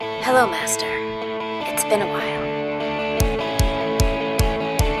Hello, Master. It's been a while.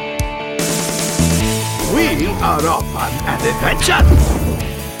 We are off on an adventure.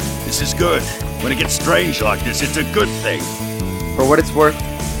 This is good. When it gets strange like this, it's a good thing. For what it's worth,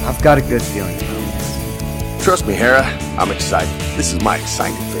 I've got a good feeling about this. Trust me, Hera. I'm excited. This is my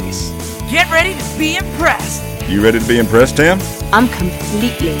excited face. Get ready to be impressed. You ready to be impressed, Tim? I'm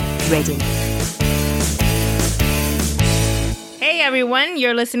completely ready. Hey everyone,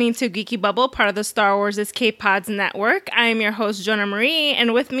 you're listening to Geeky Bubble, part of the Star Wars Escape Pods Network. I am your host, Jonah Marie,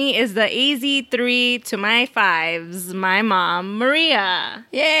 and with me is the AZ3 to my 5s, my mom, Maria.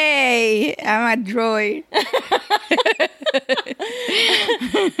 Yay! I'm a droid.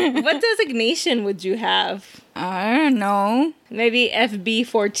 What designation would you have? I don't know. Maybe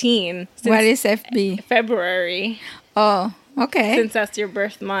FB14. What is FB? February, Oh, okay. since that's your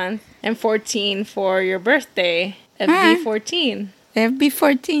birth month, and 14 for your birthday. FB14.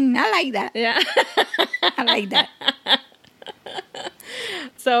 FB14. I like that. Yeah. I like that.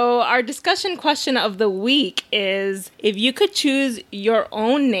 So our discussion question of the week is, if you could choose your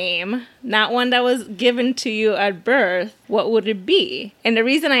own name, not one that was given to you at birth, what would it be? And the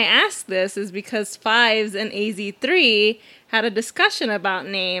reason I ask this is because Fives and AZ3 had a discussion about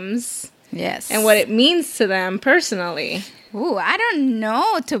names Yes. and what it means to them personally. Ooh, I don't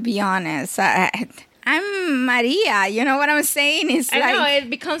know, to be honest. I'm Maria. You know what I'm saying? It's I know, it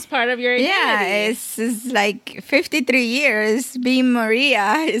becomes part of your identity. yeah, it's like 53 years being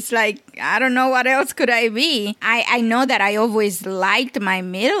Maria. It's like, I don't know what else could I be. I know that I always liked my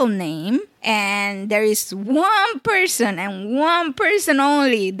middle name. And there is one person and one person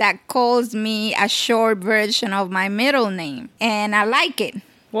only that calls me a short version of my middle name. And I like it.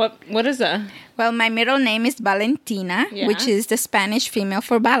 What is that? Well, my middle name is Valentina, Yeah. which is the Spanish female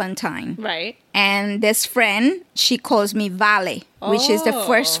for Valentine. Right. And this friend, she calls me Vale, which is the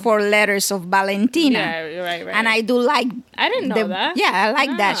first 4 letters of Valentina. Yeah, right. And I do like... I didn't know that. Yeah, I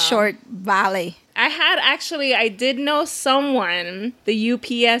like that Ah. short Vale. I did know someone, the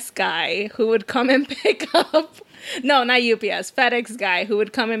UPS guy, who would come and pick up, no, not UPS, FedEx guy, who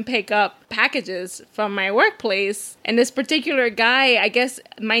would come and pick up packages from my workplace. And this particular guy, I guess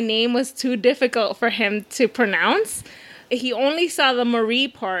my name was too difficult for him to pronounce. He only saw the Marie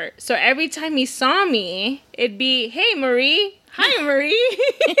part. So every time he saw me, it'd be, hey, Marie. Hi, Marie.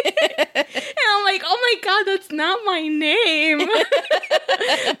 And I'm like, oh my God, that's not my name.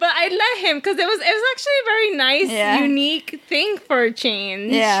 But I let him because it was actually a very nice, unique thing for a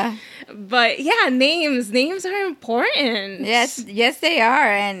change. Yeah. But yeah, names are important. Yes, they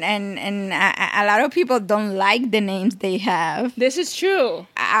are. And a lot of people don't like the names they have. This is true.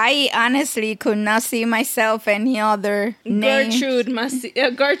 I honestly could not see myself any other name.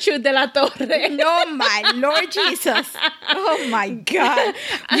 Gertrude de la Torre. No, my Lord Jesus. Oh, my God.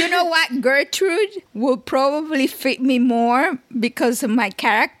 You know what? Gertrude would probably fit me more because of my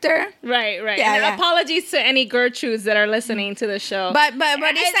character. Right. Yeah, And yeah. apologies to any Gertrudes that are listening to the show. But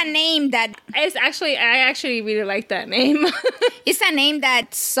it's a name that... I actually really like that name. It's a name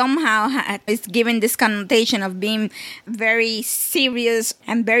that somehow is given this connotation of being very serious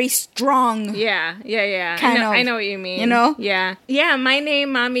and very strong. Yeah. Kind of. I know what you mean. You know? Yeah. Yeah, my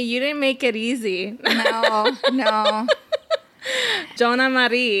name, Mommy, you didn't make it easy. No. Jonah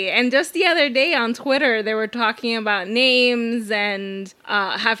Marie. And just the other day on Twitter, they were talking about names and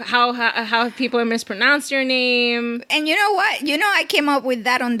how people mispronounce your name. And you know what? I came up with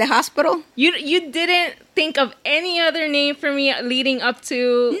that on the hospital. You didn't think of any other name for me leading up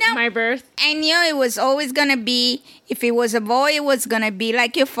to my birth? I knew it was always going to be, if it was a boy, it was going to be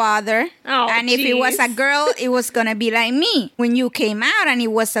like your father. Oh, and if it was a girl, it was going to be like me. When you came out and it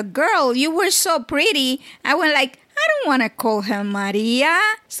was a girl, you were so pretty. I went like, I don't want to call her Maria.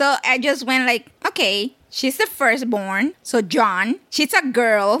 So I just went like, okay, she's the firstborn. So John, she's a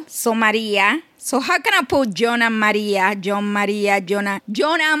girl. So Maria. So how can I put Jonah Maria, John Maria, Jonah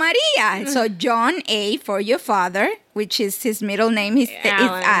Maria? So John A for your father, which is his middle name is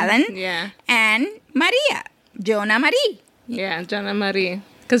Alan. Yeah. And Maria, Jonah Marie. Yeah, Jonah Marie.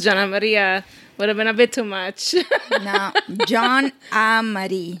 Because Jonah Maria would have been a bit too much. No, John A.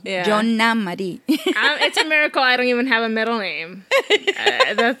 Marie. Yeah. Jonah Marie. It's a miracle I don't even have a middle name.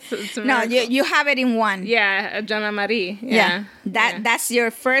 It's a No, miracle. you have it in one. Yeah, Jonah Marie. Yeah. That's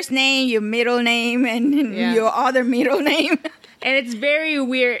your first name, your middle name, and your other middle name. And it's very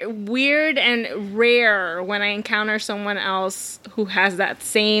weird and rare when I encounter someone else who has that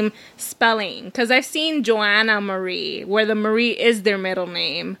same spelling. Because I've seen Joanna Marie, where the Marie is their middle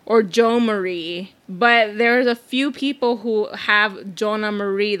name, or Joe Marie. But there's a few people who have Jonah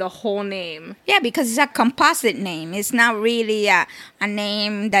Marie, the whole name. Yeah, because it's a composite name. It's not really a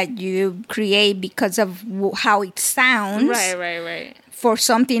name that you create because of how it sounds. Right. For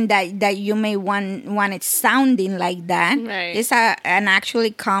something that you may want it sounding like that. Right. It's an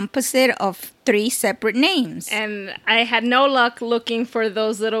actually composite of 3 separate names. And I had no luck looking for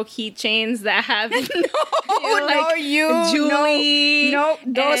those little keychains that have Julie. No,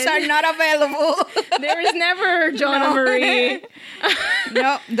 those are not available. There was never Jonah Marie.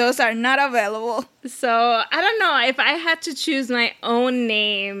 No, those are not available. So I don't know. If I had to choose my own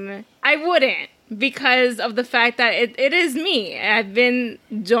name, I wouldn't. Because of the fact that it is me. I've been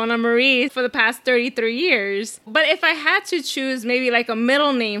Jonah Marie for the past 33 years. But if I had to choose maybe like a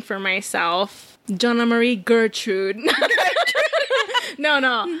middle name for myself, Jonah Marie Gertrude. No.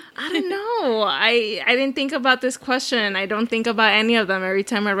 I don't know. I didn't think about this question. I don't think about any of them every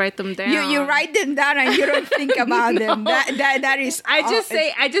time I write them down. You write them down and you don't think about them. That is. I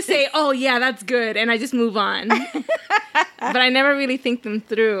just say, oh yeah, that's good, and I just move on. But I never really think them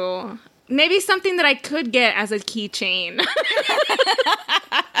through. Maybe something that I could get as a keychain.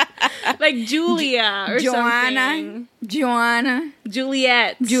 Like Julia or something. Joanna.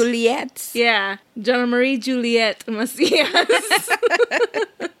 Juliet. Yeah. Jonah Marie Juliet Macias.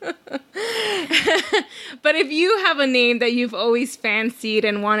 But if you have a name that you've always fancied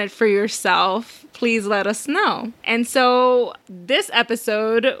and wanted for yourself, please let us know. And so this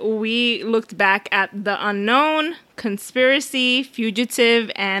episode, we looked back at The Unknown, Conspiracy,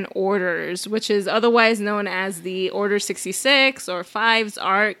 Fugitive, and Orders, which is otherwise known as the Order 66 or Fives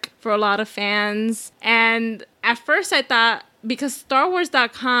arc for a lot of fans. And at first I thought, because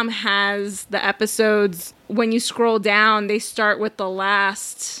StarWars.com has the episodes, when you scroll down, they start with the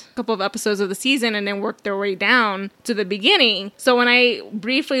last couple of episodes of the season and then work their way down to the beginning. So when I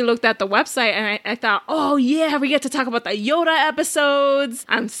briefly looked at the website, and I thought, oh yeah, we get to talk about the Yoda episodes.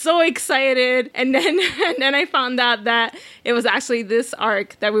 I'm so excited. And then I found out that it was actually this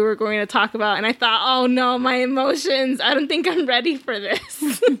arc that we were going to talk about. And I thought, oh no, my emotions. I don't think I'm ready for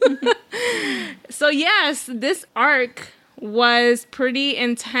this. So yes, this arc was pretty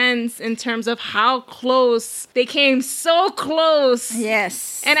intense in terms of how close they came. So close.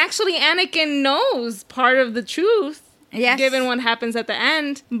 Yes. And actually Anakin knows part of the truth. Yes. Given what happens at the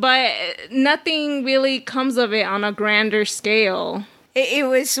end. But nothing really comes of it on a grander scale. It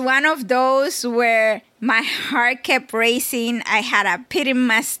was one of those where my heart kept racing. I had a pit in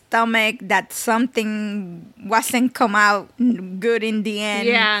my stomach that something wasn't come out good in the end.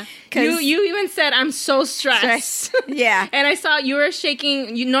 Yeah. You even said, I'm so stressed. Yeah. And I saw you were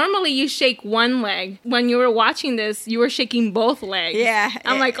shaking. Normally you shake one leg. When you were watching this, you were shaking both legs. Yeah.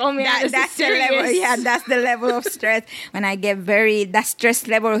 I'm like, oh man, that's the level. Yeah, that's the level of stress. When I get that stress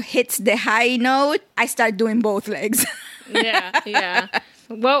level hits the high note, I start doing both legs. Yeah.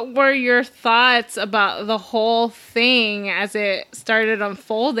 What were your thoughts about the whole thing as it started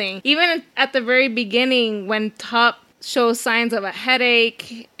unfolding? Even at the very beginning, when Toph shows signs of a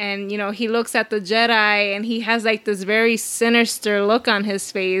headache and, he looks at the Jedi and he has like this very sinister look on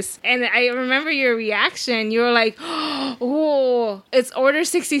his face. And I remember your reaction. You were like, oh, it's Order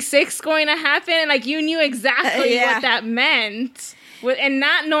 66 going to happen? Like you knew exactly what that meant. And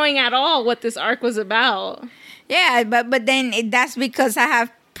not knowing at all what this arc was about. Yeah, but then that's because I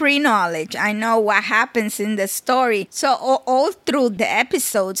have pre-knowledge. I know what happens in the story. So all through the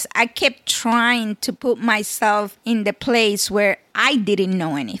episodes, I kept trying to put myself in the place where I didn't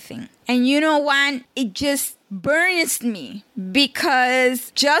know anything. And you know what? It just burns me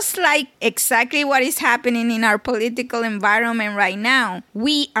because just like exactly what is happening in our political environment right now,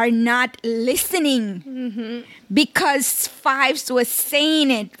 we are not listening. Mm-hmm. Because Fives was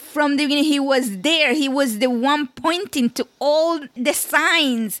saying it from the beginning. He was there. He was the one pointing to all the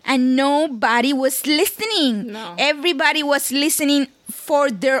signs and nobody was listening. No. Everybody was listening for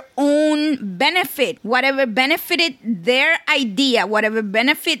their own benefit. Whatever benefited their idea, whatever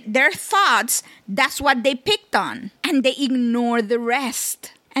benefit their thoughts, that's what they picked on. And they ignored the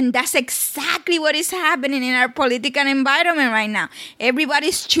rest. And that's exactly what is happening in our political environment right now.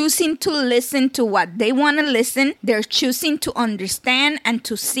 Everybody's choosing to listen to what they want to listen. They're choosing to understand and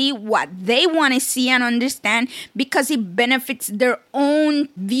to see what they want to see and understand because it benefits their own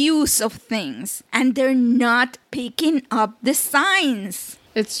views of things. And they're not picking up the signs.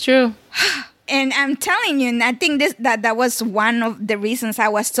 It's true. And I'm telling you, and I think that was one of the reasons I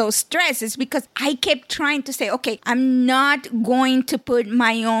was so stressed, is because I kept trying to say, okay, I'm not going to put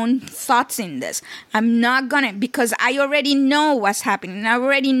my own thoughts in this. I'm not gonna, because I already know what's happening. I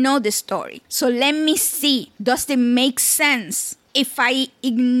already know the story. So let me see, does it make sense if I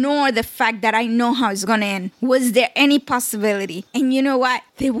ignore the fact that I know how it's going to end, was there any possibility? And you know what?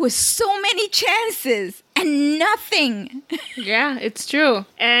 There were so many chances and nothing. Yeah, it's true.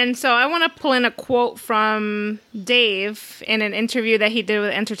 And so I want to pull in a quote from Dave in an interview that he did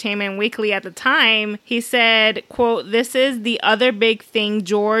with Entertainment Weekly at the time. He said, quote, "This is the other big thing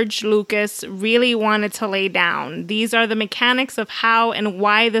George Lucas really wanted to lay down. These are the mechanics of how and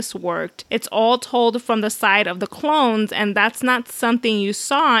why this worked. It's all told from the side of the clones, and that's not something you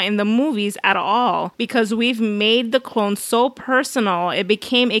saw in the movies at all. Because we've made the clones so personal, it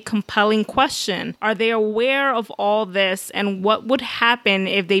became a compelling question. Are they aware of all this, and what would happen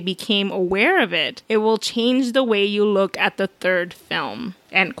if they became aware of it? It will change the way you look at the third film."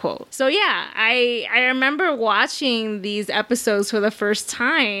 End quote. So yeah, I remember watching these episodes for the first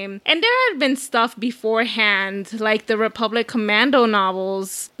time, and there had been stuff beforehand, like the Republic Commando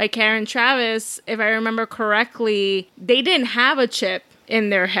novels, like Karen Traviss, if I remember correctly, they didn't have a chip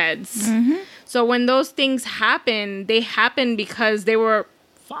in their heads. Mm-hmm. So when those things happen, they happen because they were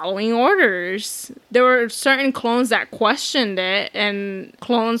following orders. There were certain clones that questioned it, and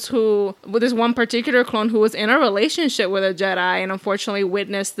clones who, well, there's one particular clone who was in a relationship with a Jedi and unfortunately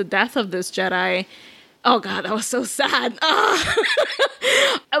witnessed the death of this Jedi. Oh God, that was so sad.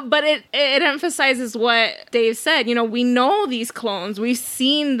 But it emphasizes what Dave said. You know, we know these clones. We've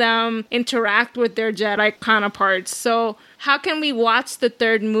seen them interact with their Jedi counterparts. So how can we watch the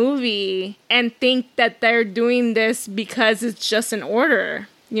third movie and think that they're doing this because it's just an order?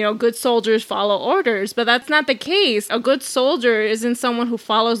 You know, good soldiers follow orders, but that's not the case. A good soldier isn't someone who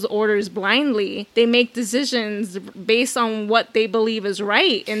follows orders blindly. They make decisions based on what they believe is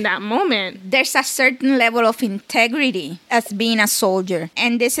right in that moment. There's a certain level of integrity as being a soldier.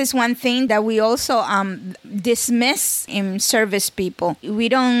 And this is one thing that we also dismiss in service people. We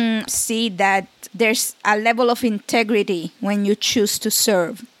don't see that there's a level of integrity when you choose to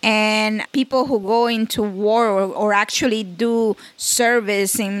serve. And people who go into war or actually do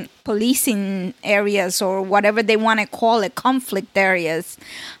service in policing areas or whatever they want to call it, conflict areas,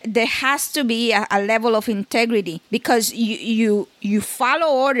 there has to be a level of integrity because you follow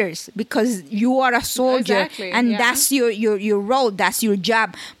orders because you are a soldier. Exactly, and yeah. that's your role, that's your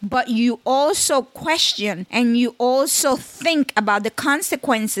job. But you also question and you also think about the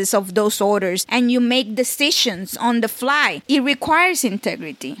consequences of those orders and you make decisions on the fly. It requires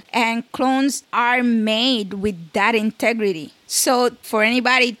integrity. And clones are made with that integrity. So for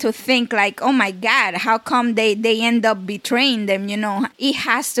anybody to think like, oh my God, how come they end up betraying them? You know, it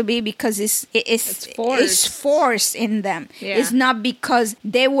has to be because it's force in them. Yeah. It's not because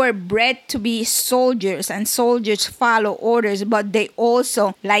they were bred to be soldiers and soldiers follow orders, but they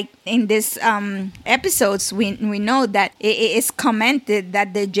also, like in this episodes, we know that it is commented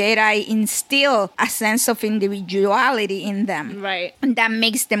that the Jedi instill a sense of individuality in them. Right. And that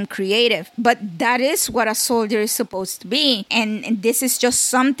makes them creative. But that is what a soldier is supposed to be. And this is just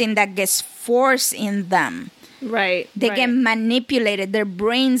something that gets forced in them. Right. They get manipulated. Their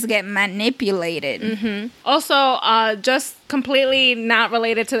brains get manipulated. Mm-hmm. Also, just completely not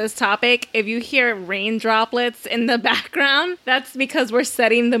related to this topic, if you hear rain droplets in the background, that's because we're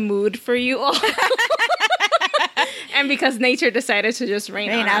setting the mood for you all. And because nature decided to just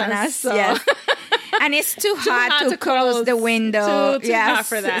rain on us. So. Yes. And it's too hot to close the window. Too hot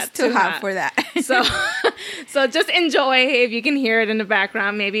for that. It's too hot for that. So just enjoy if you can hear it in the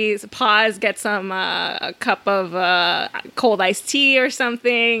background. Maybe pause, get some a cup of cold iced tea or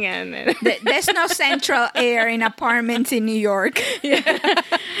something. And there's no central air in apartments in New York. Yeah.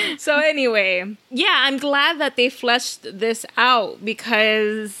 So anyway, yeah, I'm glad that they fleshed this out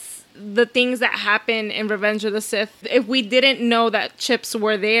because the things that happen in Revenge of the Sith, if we didn't know that chips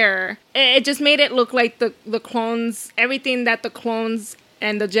were there, it just made it look like the clones, everything that the clones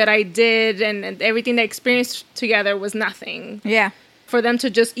and the Jedi did and everything they experienced together was nothing. Yeah. For them to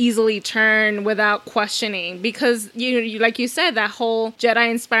just easily turn without questioning. Because, you like you said, that whole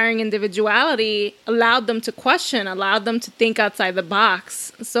Jedi-inspiring individuality allowed them to question, allowed them to think outside the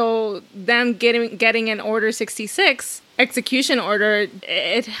box. So them getting an Order 66 execution order,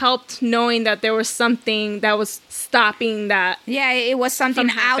 it helped knowing that there was something that was stopping that. Yeah, it was something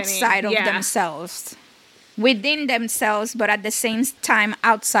outside of themselves. Within themselves, but at the same time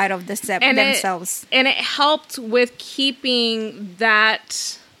outside of themselves. And it helped with keeping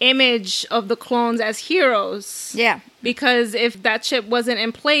that image of the clones as heroes. Yeah. Because if that chip wasn't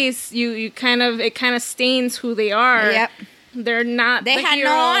in place, it kind of stains who they are. Yep. They're not. They had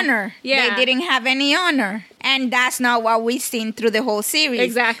no honor. Yeah. They didn't have any honor. And that's not what we've seen through the whole series.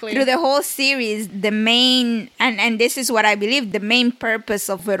 Exactly. Through the whole series, the main, and this is what I believe, the main purpose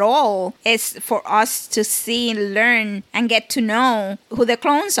of it all is for us to see, learn, and get to know who the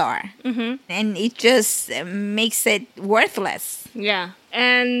clones are. Mm-hmm. And it just makes it worthless. Yeah.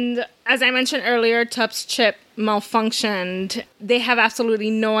 And as I mentioned earlier, Tup's chip malfunctioned. They have absolutely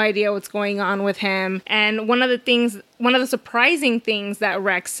no idea what's going on with him. And one of the surprising things that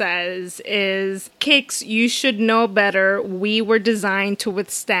Rex says is, Kix, you should know better. We were designed to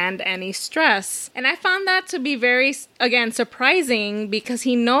withstand any stress. And I found that to be very, again, surprising because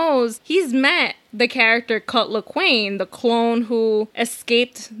he knows he's met the character Cut LaQuaine, the clone who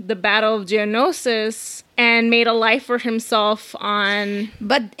escaped the Battle of Geonosis and made a life for himself on...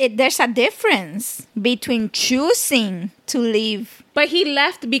 But there's a difference between choosing to live. But he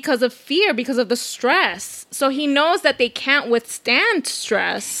left because of fear, because of the stress. So he knows that they can't withstand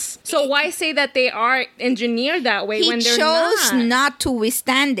stress. So why say that they are engineered that way when they're not? He chose not to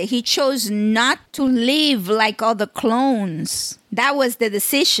withstand it. He chose not to live like other clones. That was the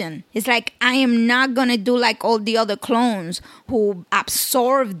decision. It's like, I am not going to do like all the other clones who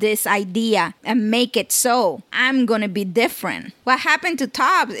absorb this idea and make it so. I'm going to be different. What happened to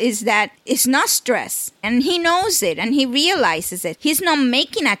Top is that it's not stress. And he knows it and he realizes it. He's not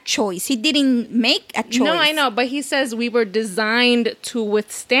making a choice. He didn't make a choice. No, I know. But he says we were designed to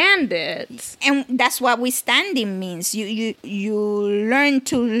withstand it. And that's what withstanding means. You learn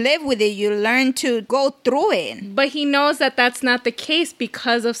to live with it. You learn to go through it. But he knows that that's not the case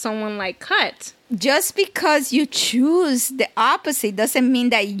because of someone like Cut. Just because you choose the opposite doesn't mean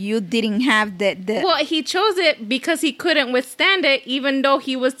that you didn't have the... Well, he chose it because he couldn't withstand it, even though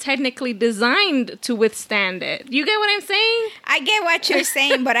he was technically designed to withstand it. You get what I'm saying? I get what you're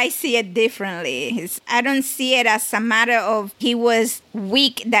saying, but I see it differently. I don't see it as a matter of he was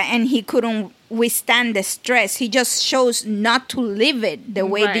weak and he couldn't withstand the stress. He just chose not to live it the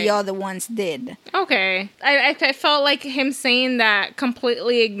way the other ones did. Okay. I felt like him saying that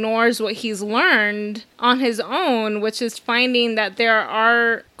completely ignores what he's learned on his own, which is finding that there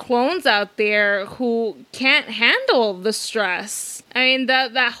are clones out there who can't handle the stress. I mean,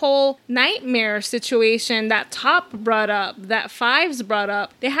 that whole nightmare situation that Top brought up, that Fives brought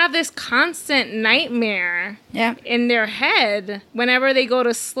up, they have this constant nightmare in their head whenever they go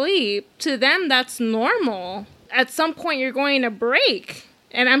to sleep. To them, that's normal. At some point, you're going to break.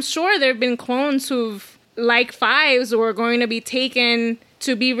 And I'm sure there have been clones who've, like Fives, who are going to be taken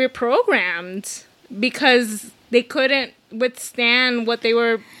to be reprogrammed because they couldn't withstand what they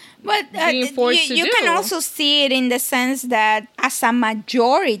were being forced to do. You can also see it in the sense that as a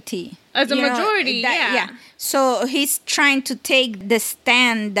majority. As a majority, yeah. So he's trying to take the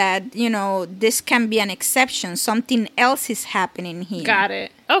stand that, this can be an exception. Something else is happening here. Got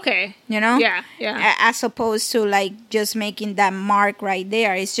it. Okay. Yeah. As opposed to like just making that mark right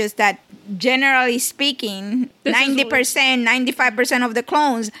there. It's just that generally speaking, 90%, 95% of the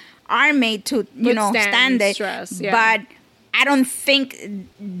clones are made to, stand it. Stress, But I don't think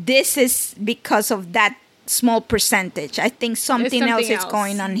this is because of that small percentage. I think something else is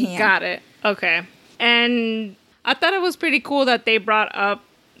going on here. Got it. Okay. And I thought it was pretty cool that they brought up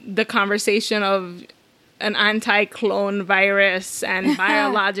the conversation of an anti-clone virus and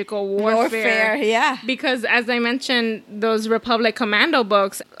biological warfare. Yeah. Because as I mentioned, those Republic Commando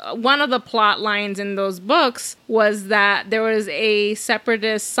books, one of the plot lines in those books was that there was a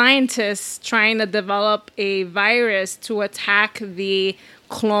separatist scientist trying to develop a virus to attack the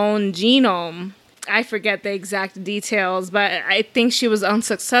clone genome. I forget the exact details, but I think she was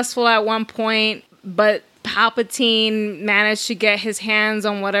unsuccessful at one point, but Palpatine managed to get his hands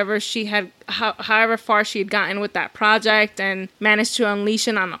on whatever she had, however far she had gotten with that project, and managed to unleash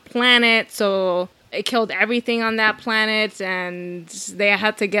it on a planet. So it killed everything on that planet, and they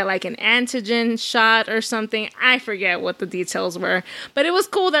had to get like an antigen shot or something. I forget what the details were, but it was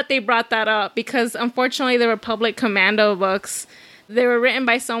cool that they brought that up because unfortunately the Republic Commando books, they were written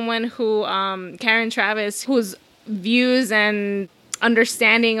by someone who, Karen Traviss, whose views and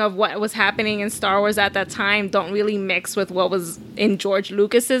understanding of what was happening in Star Wars at that time don't really mix with what was in George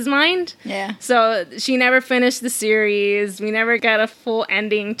Lucas's mind. Yeah. So she never finished the series. We never got a full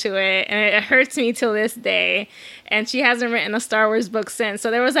ending to it. And it hurts me till this day. And she hasn't written a Star Wars book since.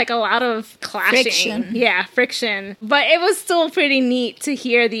 So there was like a lot of clashing. Friction. Yeah, friction. But it was still pretty neat to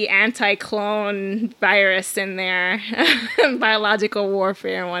hear the anti-clone virus in there. Biological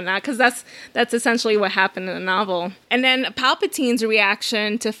warfare and whatnot. Because that's essentially what happened in the novel. And then Palpatine's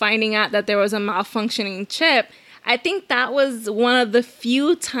reaction to finding out that there was a malfunctioning chip, I think that was one of the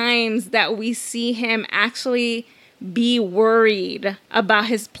few times that we see him actually be worried about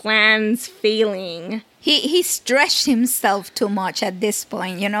his plans failing. He stretched himself too much at this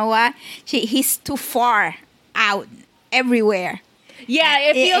point. You know what? He's too far out everywhere. Yeah,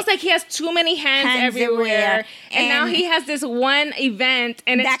 it feels like he has too many hands everywhere. And now he has this one event,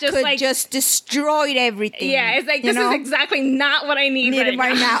 and it's that just could like just destroyed everything. Yeah, it's like, this is exactly not what I need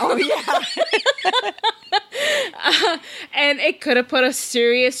right now. Yeah. And it could have put a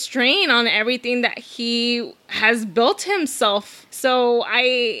serious strain on everything that he has built himself. So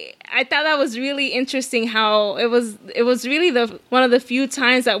I thought that was really interesting how it was really one of the few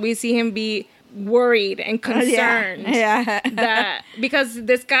times that we see him be worried and concerned. That because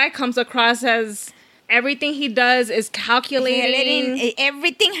this guy comes across as everything he does is calculating.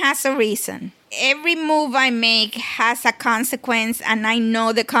 Everything has a reason. Every move I make has a consequence, and I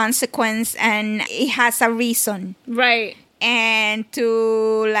know the consequence, and it has a reason. Right. And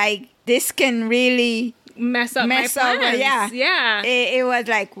this can really mess up my plans. Yeah. It was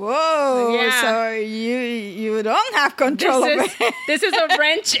like, whoa. Yeah. So you don't have control over it. This is a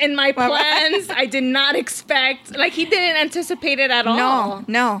wrench in my plans. I did not expect. Like, he didn't anticipate it at all.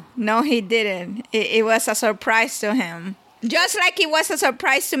 No, he didn't. It was a surprise to him. Just like it was a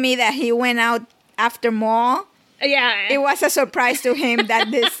surprise to me that he went out after Maul. Yeah. It was a surprise to him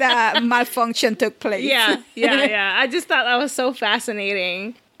that this malfunction took place. Yeah. I just thought that was so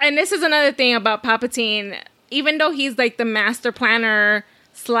fascinating. And this is another thing about Palpatine. Even though he's like the master planner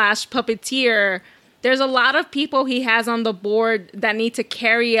 / puppeteer, there's a lot of people he has on the board that need to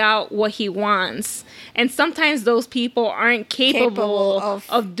carry out what he wants. And sometimes those people aren't capable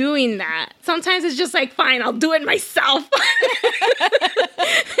of doing that. Sometimes it's just like, fine, I'll do it myself.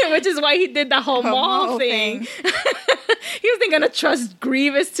 Which is why he did the whole Maul thing. He wasn't going to trust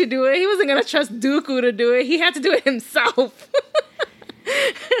Grievous to do it. He wasn't going to trust Dooku to do it. He had to do it himself.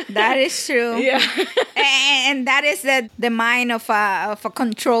 That is true. Yeah. And that is the mind of a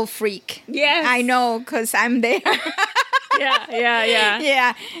control freak. Yes. I know, because I'm there.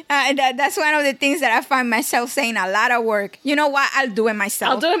 Yeah. That's one of the things that I find myself saying, a lot of work. You know what? I'll do it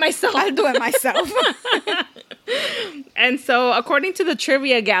myself. And so, according to the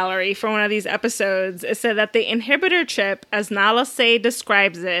trivia gallery for one of these episodes, it said that the inhibitor chip, as Nala Se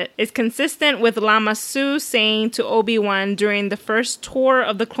describes it, is consistent with Lama Su saying to Obi-Wan during the first tour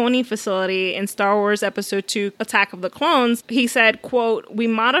of the cloning facility in Star Wars Episode 2, Attack of the Clones. He said, quote, "We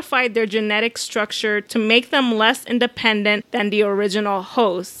modified their genetic structure to make them less independent than the original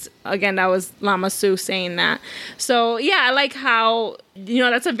hosts." Again, that was Lama Su saying that. So, yeah, I like how,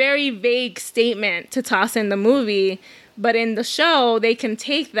 that's a very vague statement to toss in the movie. But in the show, they can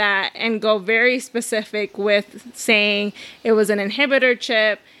take that and go very specific with saying it was an inhibitor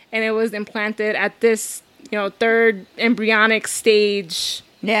chip and it was implanted at this, third embryonic stage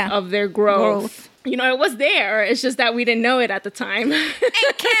of their growth. It was there. It's just that we didn't know it at the time. And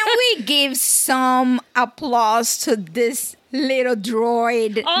can we give some applause to this little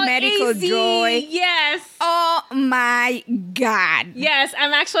droid, medical AZ, droid? Yes. Oh my God. Yes,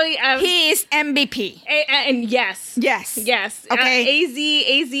 I'm actually... he is MVP. And yes. Yes. Okay. AZ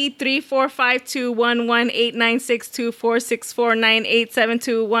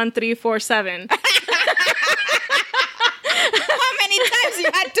 3452118962464987213447. How many times you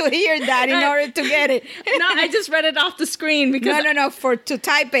had to hear that in order to get it? No, I just read it off the screen because... No, to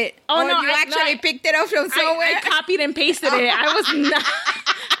type it. Oh, no. You actually picked it up from somewhere? I copied and pasted it. I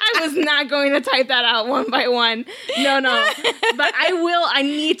was not going to type that out one by one. No. But I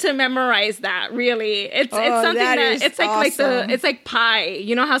need to memorize that, really. It's something that it's awesome. it's like pi.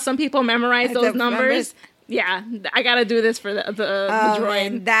 You know how some people memorize those numbers? Yeah, I gotta do this for the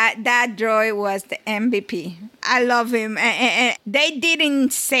droid. Man, that droid was the MVP. I love him. And they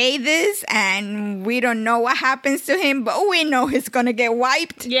didn't say this, and we don't know what happens to him, but we know he's gonna get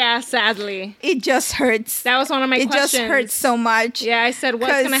wiped. Yeah, sadly. It just hurts. That was one of my questions. It just hurts so much. Yeah, I said,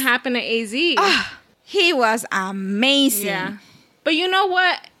 what's gonna happen to AZ? He was amazing. Yeah. But you know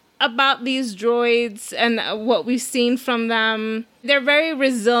what? About these droids and what we've seen from them, they're very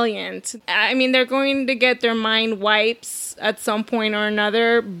resilient. I mean, they're going to get their mind wipes at some point or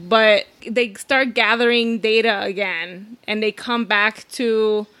another, but they start gathering data again, and they come back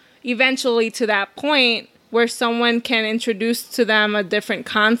to eventually to that point where someone can introduce to them a different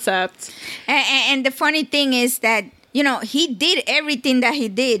concept. And the funny thing is that, he did everything that he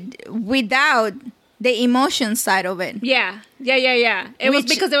did without the emotion side of it. Yeah. It was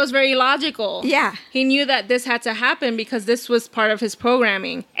because it was very logical. Yeah. He knew that this had to happen because this was part of his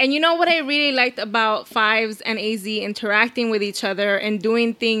programming. And you know what I really liked about Fives and AZ interacting with each other and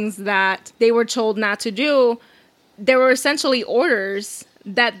doing things that they were told not to do? There were essentially orders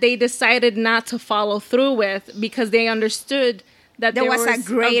that they decided not to follow through with because they understood that there was a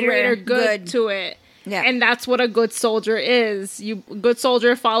greater good to it. Yeah. And that's what a good soldier is. Good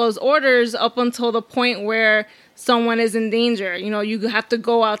soldier follows orders up until the point where someone is in danger. You know, you have to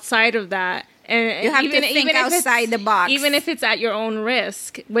go outside of that. And you have to think outside the box. Even if it's at your own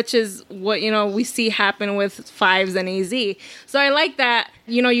risk, which is what, you know, we see happen with Fives and AZ. So I like that,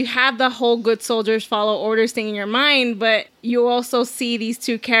 you know, you have the whole good soldiers follow orders thing in your mind, but you also see these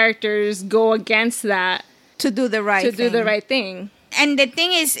two characters go against that. To do the right thing. And the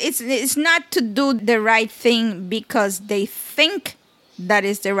thing is, it's not to do the right thing because they think that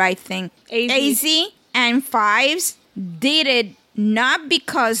is the right thing. AZ and Fives did it not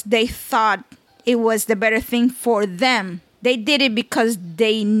because they thought it was the better thing for them. They did it because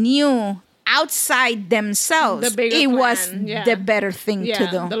they knew outside themselves it was the better thing to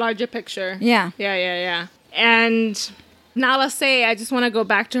do. The larger picture. Yeah. Yeah. And Nala Se, I just want to go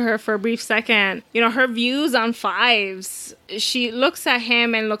back to her for a brief second. You know, her views on Fives, she looks at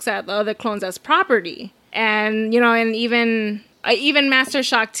him and looks at the other clones as property. And, you know, and even Master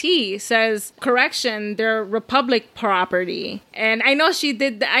Shakti says, correction, they're Republic property. And I know she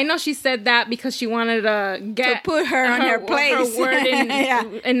said that because she wanted to put her on her place. Her word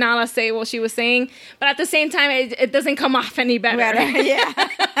in Nala Se what she was saying. But at the same time, it doesn't come off any better.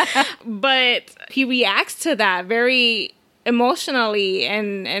 Yeah. But he reacts to that very emotionally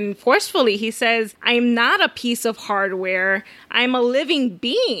and forcefully. He says, I'm not a piece of hardware. I'm a living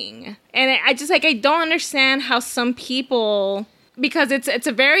being. And I don't understand how some people, because it's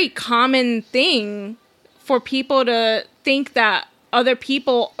a very common thing for people to think that other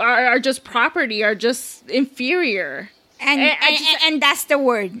people are just property, are just inferior. And that's the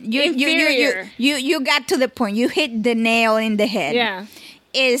word. You got to the point. You hit the nail in the head. Yeah.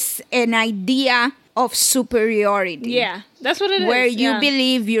 It's an idea of superiority. Yeah, that's what it is. Where you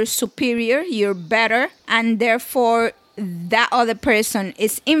believe you're superior, you're better, and therefore that other person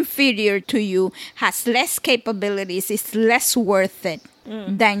is inferior to you, has less capabilities, is less worth it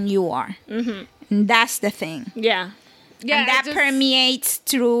than you are. Mm-hmm. And that's the thing. Yeah. Yeah. And that permeates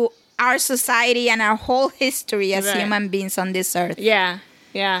through our society and our whole history as human beings on this earth. Yeah.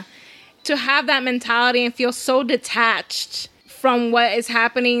 Yeah. To have that mentality and feel so detached from what is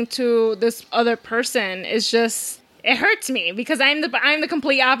happening to this other person is just, it hurts me because I'm the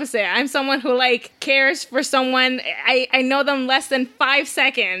complete opposite. I'm someone who cares for someone. I know them less than 5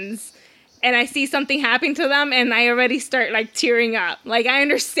 seconds and I see something happening to them and I already start tearing up. I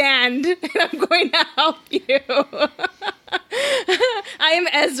understand and I'm going to help you. I am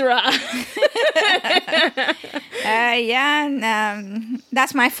Ezra.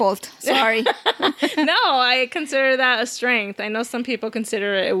 That's my fault. Sorry. No, I consider that a strength. I know some people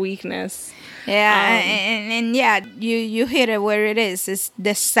consider it a weakness. Yeah, and you hit it where it is. It's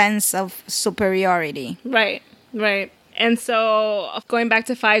the sense of superiority. Right. And so, going back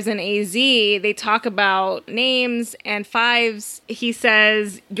to Fives and AZ, they talk about names, and Fives, he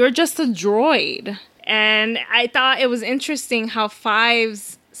says, you're just a droid. And I thought it was interesting how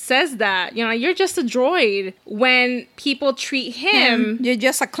Fives says that, you're just a droid, when people treat him... You're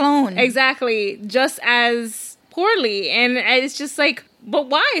just a clone. Exactly, just as poorly. And it's just but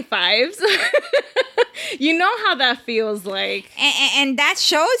why, Fives? You know how that feels like. And that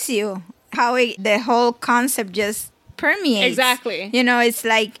shows you how the whole concept just permeates. Exactly. It's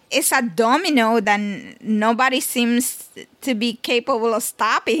it's a domino that nobody seems to be capable of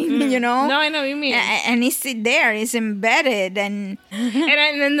stopping, No, I know what you mean. And it's there, it's embedded. And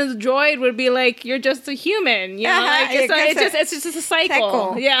then the droid would be you're just a human, it's just a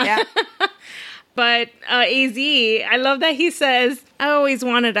cycle. Yeah. But AZ, I love that he says, I always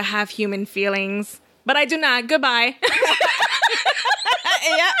wanted to have human feelings, but I do not. Goodbye.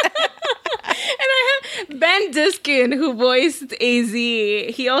 Yeah. And I have Ben Diskin, who voiced AZ.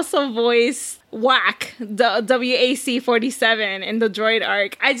 He also voiced WAC, the WAC-47 in the droid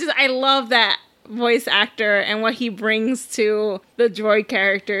arc. I love that voice actor and what he brings to the droid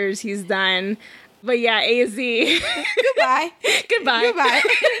characters he's done. But yeah, AZ. Goodbye. Goodbye.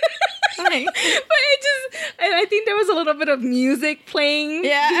 But I think there was a little bit of music playing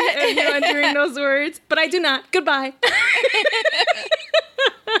during those words. But I do not. Goodbye.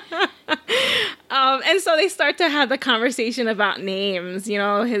 And so they start to have the conversation about names.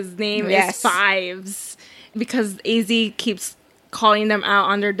 His name is Fives because AZ keeps calling them out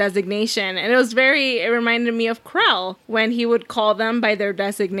on their designation. And it reminded me of Krell when he would call them by their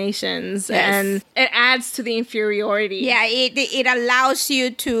designations. Yes. And it adds to the inferiority. Yeah, it allows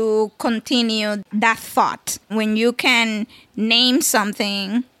you to continue that thought. When you can name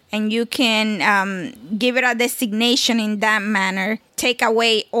something and you can give it a designation in that manner, take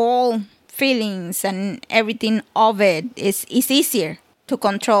away all feelings and everything of it, it's easier to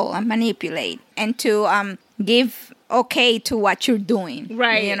control and manipulate and to give okay to what you're doing.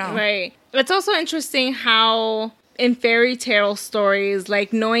 Right, you know? right. It's also interesting how in fairy tale stories,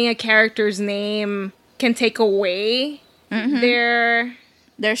 like knowing a character's name can take away their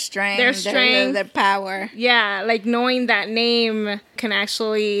strength, their power. Yeah, like knowing that name can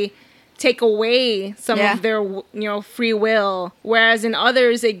actually take away some of their, free will. Whereas in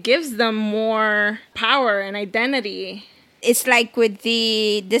others, it gives them more power and identity. It's like with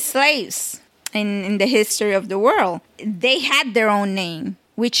the slaves in the history of the world. They had their own name,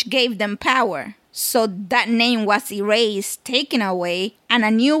 which gave them power. So that name was erased, taken away, and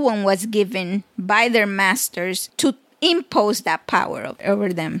a new one was given by their masters to impose that power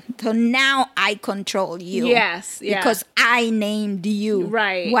over them. So now I control you. Yes, yeah. Because I named you.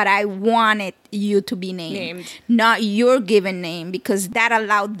 Right. What I wanted you to be named. Not your given name, because that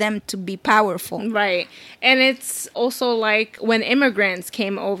allowed them to be powerful. Right. And it's also like when immigrants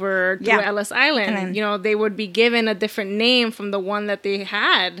came over to Ellis Island, they would be given a different name from the one that they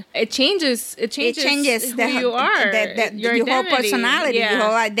had. It changes who you are. Your whole personality, your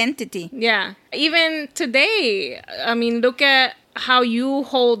whole identity. Yeah. Even today, I mean, look at how you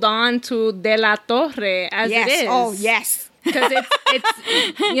hold on to De La Torre as it is. Oh, yes. Because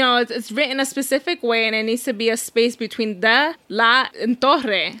it's written a specific way, and it needs to be a space between the, la, and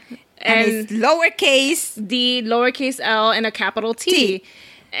torre. And it's lowercase. D, lowercase L, and a capital T.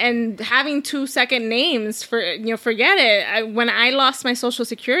 And having 2 second names, forget it. When I lost my social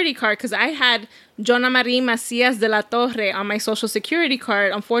security card, because I had Jonna Marie Macias de la Torre on my social security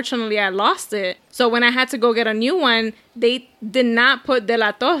card, unfortunately I lost it. So when I had to go get a new one, they did not put de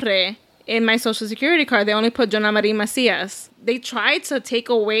la Torre in my social security card. They only put Jonna Marie Macias. They tried to take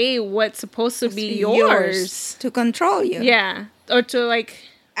away what's supposed to be yours. To control you. Yeah. Or to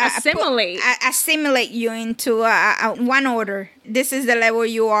assimilate you into one order. This is the level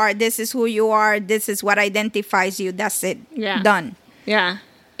you are. This is who you are. This is what identifies you. That's it. Yeah. Done. Yeah.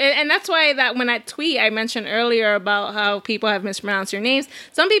 And that's why that when I tweet, I mentioned earlier about how people have mispronounced your names.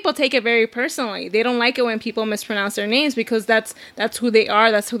 Some people take it very personally. They don't like it when people mispronounce their names because that's who they are.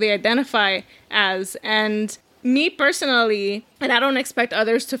 That's who they identify as. And me personally, and I don't expect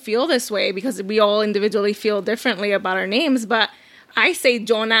others to feel this way because we all individually feel differently about our names, but I say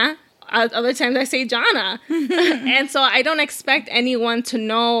Jonah. Other times I say Jana. And so I don't expect anyone to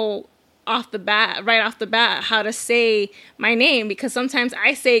know right off the bat, how to say my name, because sometimes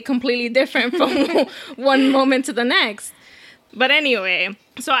I say it completely different from one moment to the next. But anyway,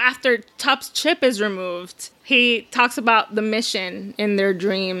 so after Tup's chip is removed, he talks about the mission in their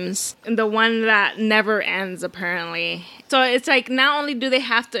dreams, the one that never ends, apparently. So it's like not only do they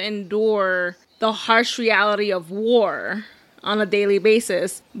have to endure the harsh reality of war on a daily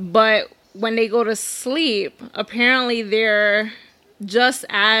basis, but when they go to sleep, apparently they're just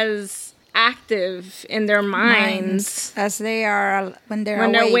as active in their minds as they are when they're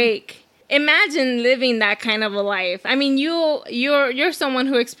awake. Imagine living that kind of a life. I mean, you're someone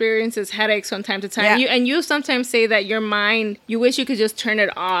who experiences headaches from time to time. Yeah. You sometimes say that your mind, you wish you could just turn it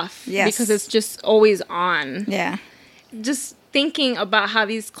off. Yes. Because it's just always on. Yeah. Just thinking about how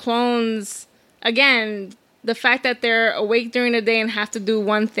these clones, again, the fact that they're awake during the day and have to do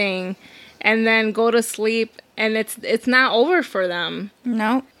one thing and then go to sleep and it's not over for them.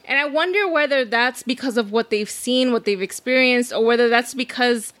 No. And I wonder whether that's because of what they've seen, what they've experienced, or whether that's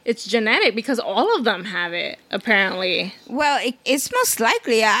because it's genetic, because all of them have it, apparently. Well, it's most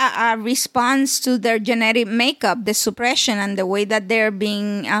likely a response to their genetic makeup, the suppression and the way that they're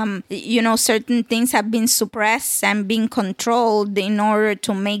being, certain things have been suppressed and being controlled in order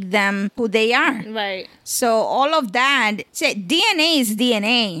to make them who they are. Right. So all of that, DNA is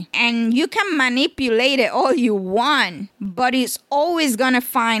DNA, and you can manipulate it all you want, but it's always going to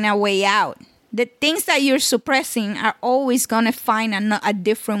find a way out. The things that you're suppressing are always going to find a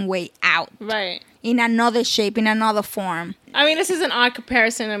different way out. Right. In another shape, in another form. I mean, this is an odd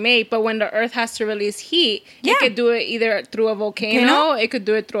comparison to make, but when the Earth has to release heat, it could do it either through a volcano, it could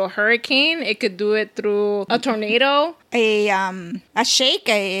do it through a hurricane, it could do it through a tornado, a shake,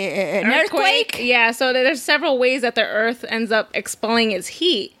 an earthquake. Yeah, so there's several ways that the Earth ends up expelling its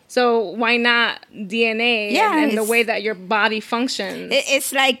heat. So why not DNA and the way that your body functions?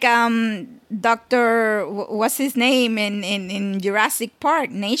 It's like Dr. What's his name in Jurassic Park?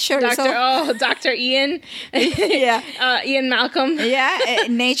 Nature. Dr. Ian. Yeah. Ian Malcolm. Yeah.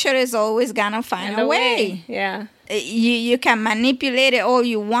 Nature is always gonna find a way. Yeah. You can manipulate it all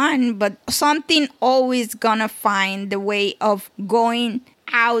you want, but something always gonna find the way of going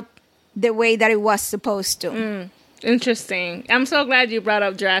out the way that it was supposed to. Interesting. I'm so glad you brought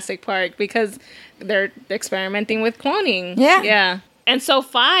up Jurassic Park because they're experimenting with cloning. Yeah. Yeah. And so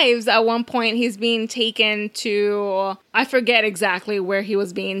Fives, at one point, he's being taken to, I forget exactly where he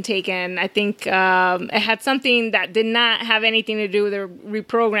was being taken. I think it had something that did not have anything to do with the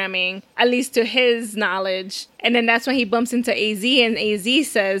reprogramming, at least to his knowledge. And then that's when he bumps into AZ, and AZ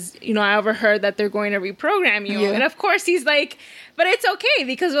says, I overheard that they're going to reprogram you. Yeah. And of course, he's like, but it's okay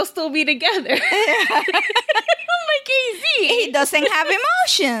because we'll still be together. I'm like, AZ. He doesn't have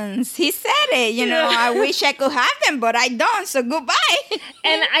emotions. He said it, I wish I could have them, but I don't, so goodbye.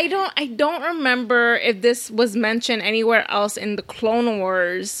 And I don't remember if this was mentioned anywhere else in the Clone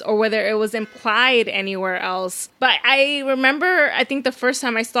Wars or whether it was implied anywhere else. But I remember, I think the first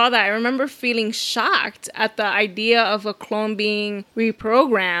time I saw that, I remember feeling shocked at the idea of a clone being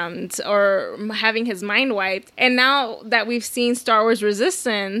reprogrammed or having his mind wiped. And now that we've seen Star Wars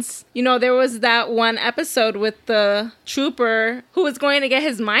Resistance, there was that one episode with the trooper who was going to get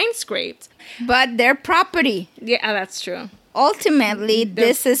his mind scraped. But their property. Yeah, that's true. Ultimately,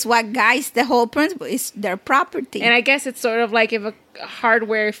 this is what guides the whole principle, is their property. And I guess it's sort of like if a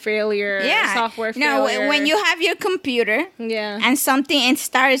hardware failure, software failure. No, when you have your computer and something it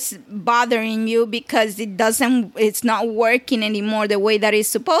starts bothering you because it's not working anymore the way that it's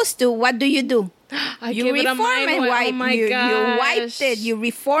supposed to, what do? You reform it. Oh my you gosh. wiped it. You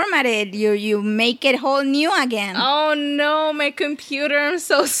reformat it. You make it whole new again. Oh no, my computer! I'm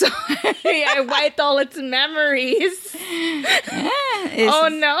so sorry. I wiped all its memories. Oh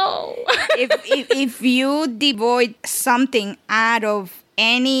no! if you devoid something out of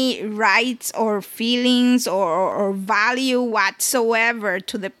any rights or feelings or value whatsoever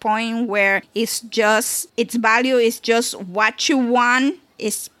to the point where its value is just what you want,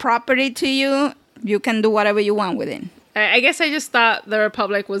 it's property to you, you can do whatever you want with it. I guess I just thought the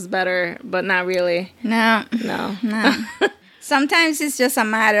Republic was better, but not really. No. Sometimes it's just a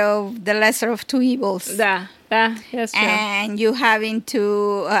matter of the lesser of two evils. Yeah, that's true. And you having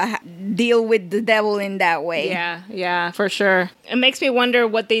to deal with the devil in that way. Yeah, for sure. It makes me wonder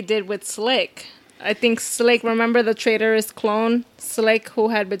what they did with Slick. I think Slick, remember the traitorous clone? Slick, who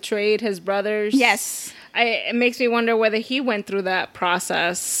had betrayed his brothers? Yes. It makes me wonder whether he went through that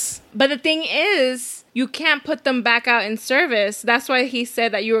process. But the thing is, you can't put them back out in service. That's why he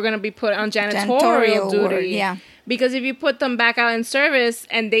said that you were going to be put on janitorial duty. Yeah. Because if you put them back out in service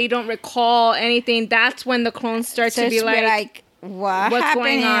and they don't recall anything, that's when the clones start to be like, what's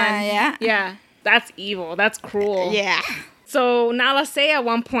going on? Yeah. That's evil. That's cruel. Yeah. So Nala Se at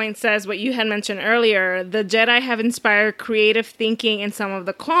one point says what you had mentioned earlier. The Jedi have inspired creative thinking in some of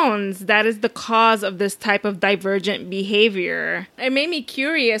the clones. That is the cause of this type of divergent behavior. It made me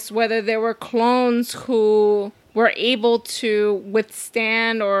curious whether there were clones who were able to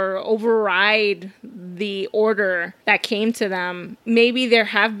withstand or override the order that came to them. Maybe there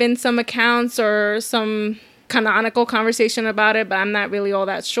have been some accounts or some canonical conversation about it, but I'm not really all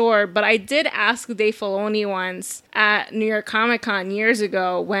that sure. But I did ask Dave Filoni once at New York Comic Con years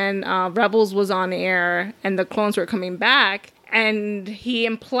ago when Rebels was on air and the clones were coming back, and he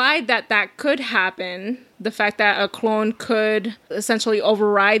implied that could happen, the fact that a clone could essentially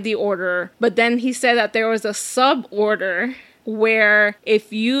override the order. But then he said that there was a sub-order where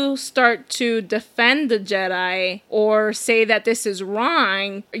if you start to defend the Jedi or say that this is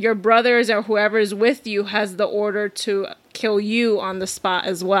wrong, your brothers or whoever is with you has the order to kill you on the spot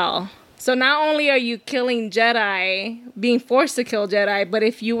as well. So not only are you killing Jedi, being forced to kill Jedi, but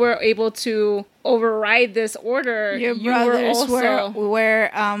if you were able to override this order, your you brothers were also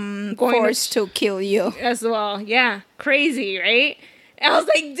were forced to kill you as well. Yeah, crazy, right? And I was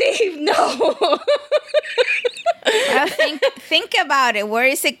like, Dave, no. Well, think about it. Where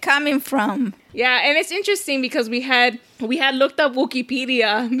is it coming from? Yeah, and it's interesting because we had looked up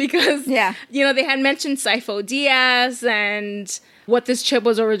Wikipedia because they had mentioned Sifo Dyas and what this chip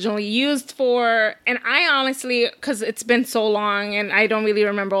was originally used for. And I honestly, because it's been so long and I don't really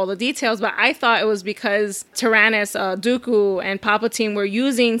remember all the details, but I thought it was because Tyrannus, Dooku, and Palpatine were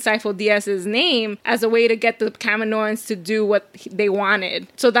using Sifo Dyas' name as a way to get the Kaminoans to do what they wanted.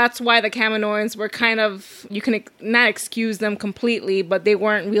 So that's why the Kaminoans were kind of, you can not excuse them completely, but they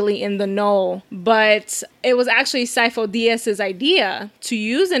weren't really in the know. But it was actually Sifo Dyas' idea to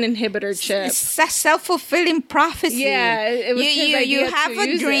use an inhibitor chip. It's a self-fulfilling prophecy. Yeah, it was his idea. You have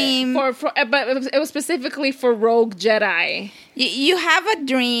a dream. But it was specifically for rogue Jedi. You have a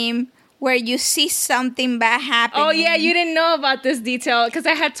dream where you see something bad happening. Oh, yeah, you didn't know about this detail because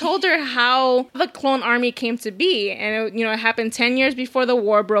I had told her how the clone army came to be. And, it happened 10 years before the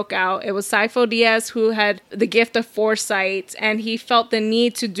war broke out. It was Sifo Dyas who had the gift of foresight, and he felt the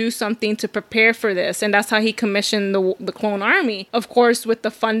need to do something to prepare for this. And that's how he commissioned the clone army. Of course, with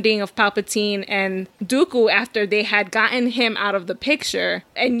the funding of Palpatine and Dooku after they had gotten him out of the picture.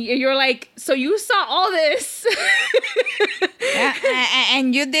 And you're like, so you saw all this. Yeah,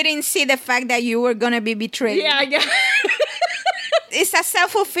 and you didn't see the fact that you were going to be betrayed. Yeah. It's a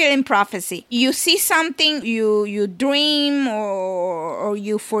self-fulfilling prophecy. You see something, you dream or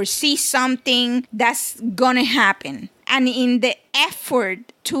you foresee something that's going to happen. And in the effort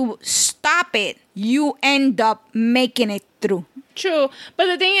to stop it, you end up making it through. True. But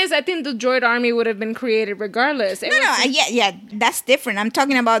the thing is, I think the droid army would have been created regardless. Yeah, that's different. I'm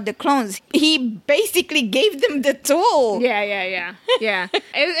talking about the clones. He basically gave them the tool. Yeah.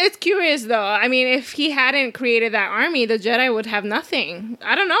 It's curious, though. I mean, if he hadn't created that army, the Jedi would have nothing.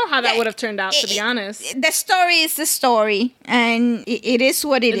 I don't know how that would have turned out, to be honest. The story is the story, and it is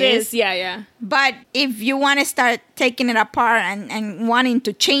what it is. Yeah. But if you want to start taking it apart and wanting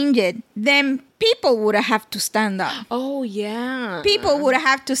to change it, then people would have to stand up. Oh, yeah. People would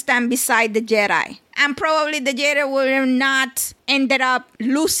have to stand beside the Jedi. And probably the Jedi would have not ended up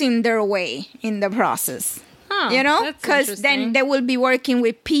losing their way in the process. Huh, because then they will be working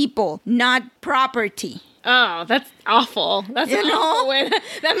with people, not property. Oh, that's awful. That's an awful way.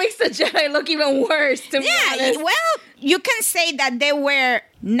 That makes the Jedi look even worse, to be honest. Well, you can say that they were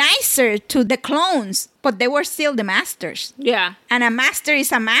nicer to the clones, but they were still the masters. Yeah. And a master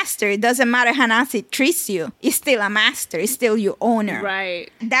is a master. It doesn't matter how nice it treats you. It's still a master. It's still your owner.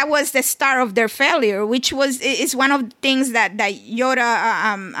 Right. That was the start of their failure, which is one of the things that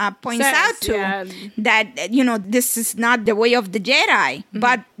Yoda points out to. That, this is not the way of the Jedi. Mm-hmm.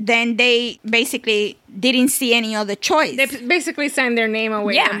 But then they basically didn't see any other choice. They basically signed their name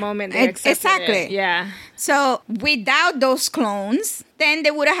away the moment they accepted it. Yeah. So without those clones, then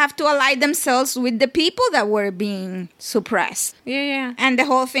they would have to ally themselves with the people that were being suppressed. Yeah. And the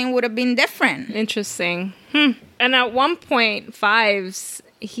whole thing would have been different. Interesting. And at one point, Fives,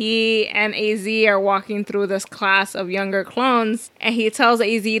 he and AZ are walking through this class of younger clones, and he tells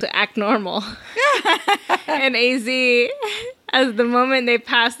AZ to act normal. And AZ, as the moment they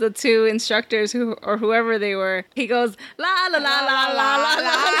pass the two instructors or whoever they were, he goes, la la la la la la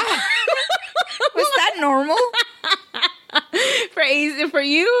la. Was that normal? For AZ, for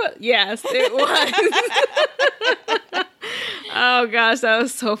you? Yes, it was. Oh gosh, that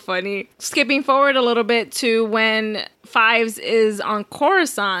was so funny. Skipping forward a little bit to when Fives is on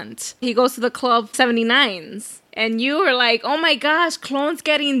Coruscant. He goes to the Club 79s. And you were like, oh my gosh, clones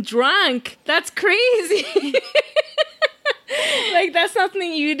getting drunk. That's crazy. Like, that's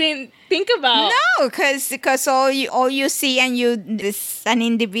something you didn't think about. No, because all you see is an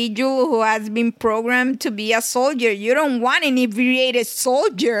individual who has been programmed to be a soldier. You don't want inebriated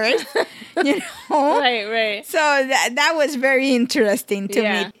soldiers, Right. So that was very interesting to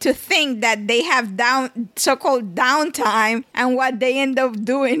me, to think that they have so-called downtime, and what they end up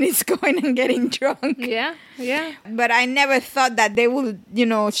doing is going and getting drunk. Yeah. But I never thought that they would,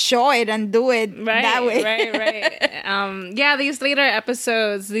 show it and do it that way. Right. These later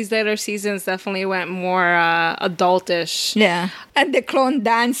episodes, these later seasons definitely went more adultish. Yeah. And the clone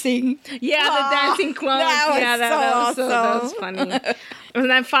dancing. Yeah, the dancing clones. That was funny. And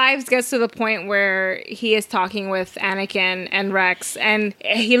then Fives gets to the point where he is talking with Anakin and Rex, and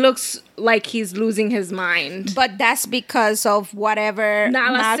he looks like he's losing his mind. But that's because of whatever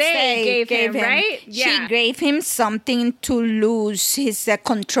Nala Se gave him, right? Yeah. She gave him something to lose his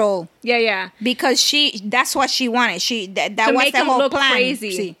control. Yeah. Because that's what she wanted. That to was make the him whole look plan.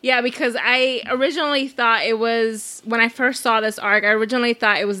 Crazy. See. Yeah, because I originally thought it was, when I first saw this arc, I originally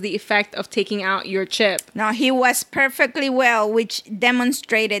thought it was the effect of taking out your chip. No, he was perfectly well, which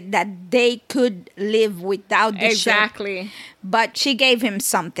demonstrated that they could live without the Exactly. chip. But she gave him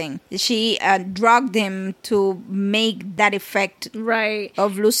something. She drugged him to make that effect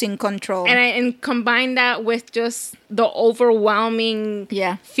of losing control. And combine that with just the overwhelming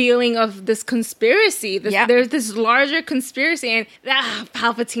feeling of this conspiracy. There's this larger conspiracy, and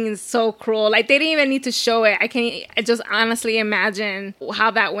Palpatine is so cruel. Like, they didn't even need to show it. I just honestly imagine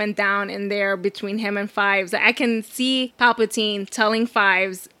how that went down in there between him and Fives. I can see Palpatine telling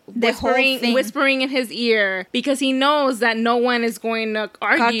Fives, the whole thing. whispering in his ear, because he knows that no one is going to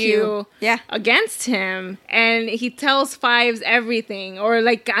argue against him. And he tells Fives everything, or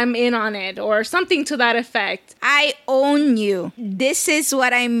like, I'm in on it, or something to that effect. I own you. This is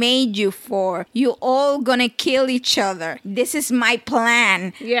what I made you for. You all gonna kill each other. This is my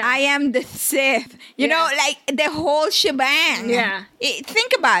plan. Yeah. I am the Sith. You know, like the whole shebang. Yeah.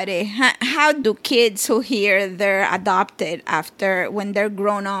 Think about it. How do kids who hear they're adopted when they're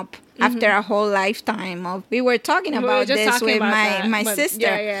grown up, after a whole lifetime of, we were talking about this with my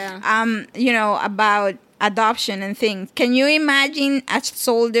sister, you know, about adoption and things. Can you imagine a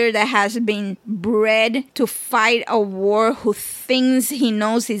soldier that has been bred to fight a war, who thinks he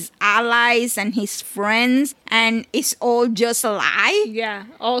knows his allies and his friends, and it's all just a lie? Yeah,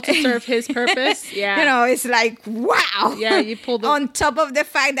 all to serve his purpose. Yeah. You know, it's like, wow. Yeah, you pulled on top of the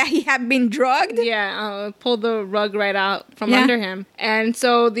fact that he had been drugged. Yeah, pulled the rug right out from under him. And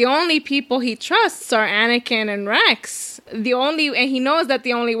so the only people he trusts are Anakin and Rex. And he knows that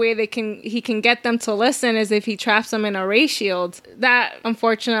the only way he can get them to listen is if he traps them in a ray shield. That,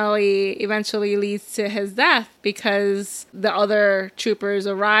 unfortunately, eventually leads to his death, because the other troopers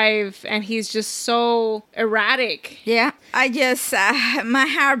arrive and he's just so erratic. Yeah, I just, my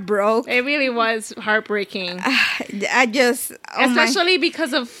heart broke. It really was heartbreaking. Especially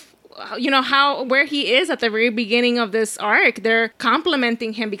because of, you know, where he is at the very beginning of this arc. They're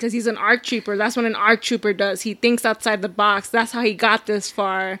complimenting him because he's an ARC trooper. That's what an ARC trooper does. He thinks outside the box. That's how he got this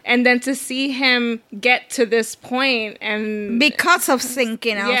far. And then to see him get to this point, and because of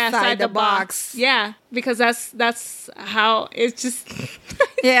thinking outside the box. Yeah, because that's how it's just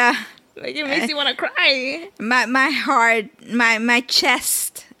yeah. Like, it makes you want to cry. My heart, my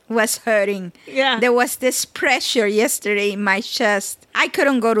chest was hurting. Yeah. There was this pressure yesterday in my chest. I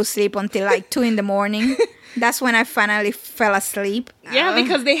couldn't go to sleep until like 2 a.m. That's when I finally fell asleep. Yeah,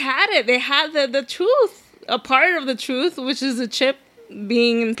 because they had it. They had the truth. A part of the truth, which is a chip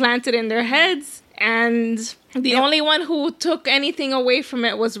being implanted in their heads. And the only one who took anything away from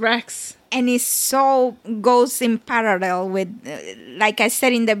it was Rex. And it so goes in parallel with, like I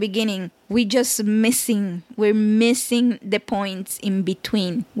said in the beginning, we're missing the points in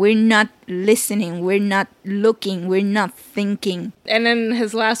between. We're not listening. We're not looking. We're not thinking. And then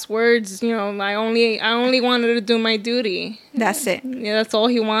his last words, you know, I only wanted to do my duty. That's it. Yeah, that's all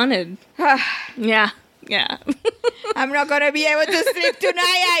he wanted. Yeah. I'm not going to be able to sleep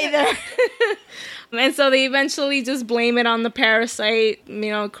tonight either. And so they eventually just blame it on the parasite,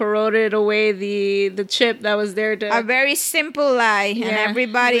 you know, corroded away the chip that was there to... A very simple lie, and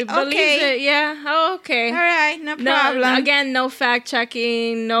everybody believes it. Yeah, oh, okay. All right, no problem. Again, no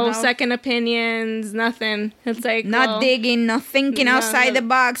fact-checking, no second opinions, nothing. It's like... Not digging, not thinking outside the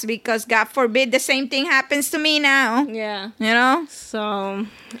box, because God forbid the same thing happens to me now. Yeah. You know? So,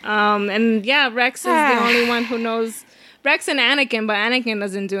 and yeah, Rex is the only one who knows... Rex and Anakin, but Anakin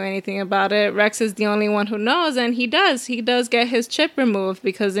doesn't do anything about it. Rex is the only one who knows, and he does. He does get his chip removed,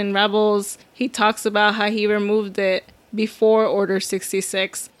 because in Rebels, he talks about how he removed it before Order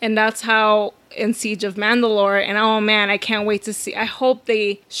 66. And that's how in Siege of Mandalore, and oh man, I can't wait to see. I hope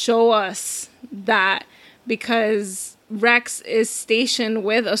they show us that, because Rex is stationed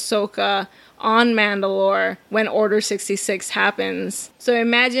with Ahsoka on Mandalore when Order 66 happens. So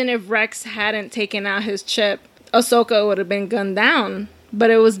imagine if Rex hadn't taken out his chip, Ahsoka would have been gunned down.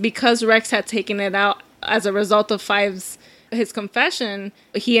 But it was because Rex had taken it out as a result of his confession,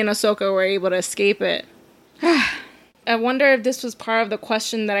 he and Ahsoka were able to escape it. I wonder if this was part of the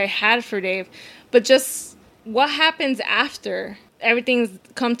question that I had for Dave. But just what happens after everything's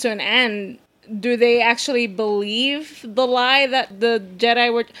come to an end? Do they actually believe the lie that the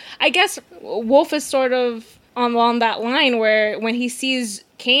Jedi were... I guess Wolf is sort of along that line where when he sees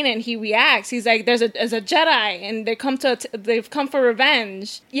Kanan, he reacts. He's like, there's a Jedi, and they've come for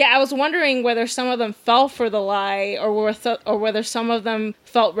revenge. Yeah, I was wondering whether some of them fell for the lie, or whether some of them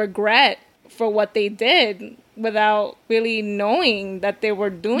felt regret for what they did without really knowing that they were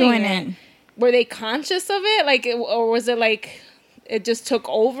doing it. Were they conscious of it? Or was it like it just took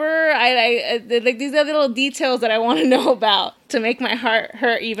over? I like, these are little details that I want to know about to make my heart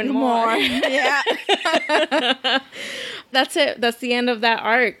hurt even more. Yeah. That's it. That's the end of that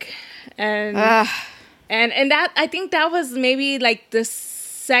arc. And that, I think that was maybe like the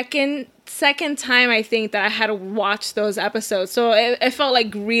second time I think that I had to watch those episodes. So it felt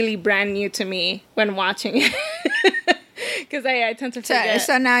like really brand new to me when watching it. Because I tend to forget.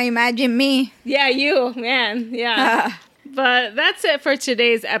 So now imagine me. Yeah, you, man. Yeah. But that's it for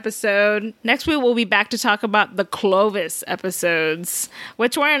today's episode. Next week, we'll be back to talk about the Clovis episodes,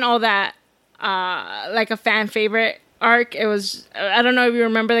 which weren't all that like a fan favorite arc. It was, I don't know if you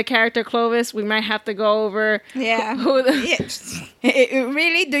remember the character Clovis. We might have to go over. Yeah. Yes.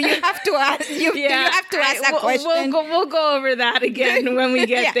 Really? Do you have to ask? Do you have to ask that question? We'll go over that again when we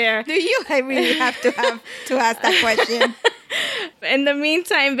get there. Do you really have to ask that question? In the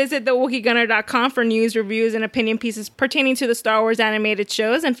meantime, visit thewookiegunner.com for news, reviews, and opinion pieces pertaining to the Star Wars animated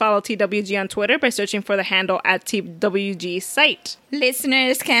shows, and follow TWG on Twitter by searching for the handle at TWG Site.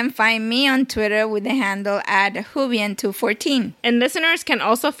 Listeners can find me on Twitter with the handle at Hubian214. And listeners can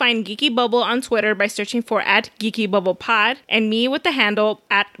also find Geeky Bubble on Twitter by searching for at Geeky Bubble Pod, and me with the handle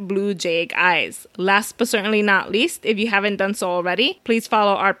at Blue Jade Eyes. Last but certainly not least, if you haven't done so already, please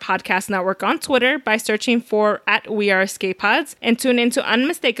follow our podcast network on Twitter by searching for at We Are Escape Pods, and tune into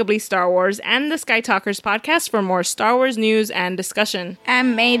Unmistakably Star Wars and the Sky Talkers podcast for more Star Wars news and discussion.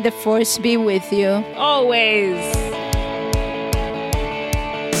 And may the Force be with you. Always.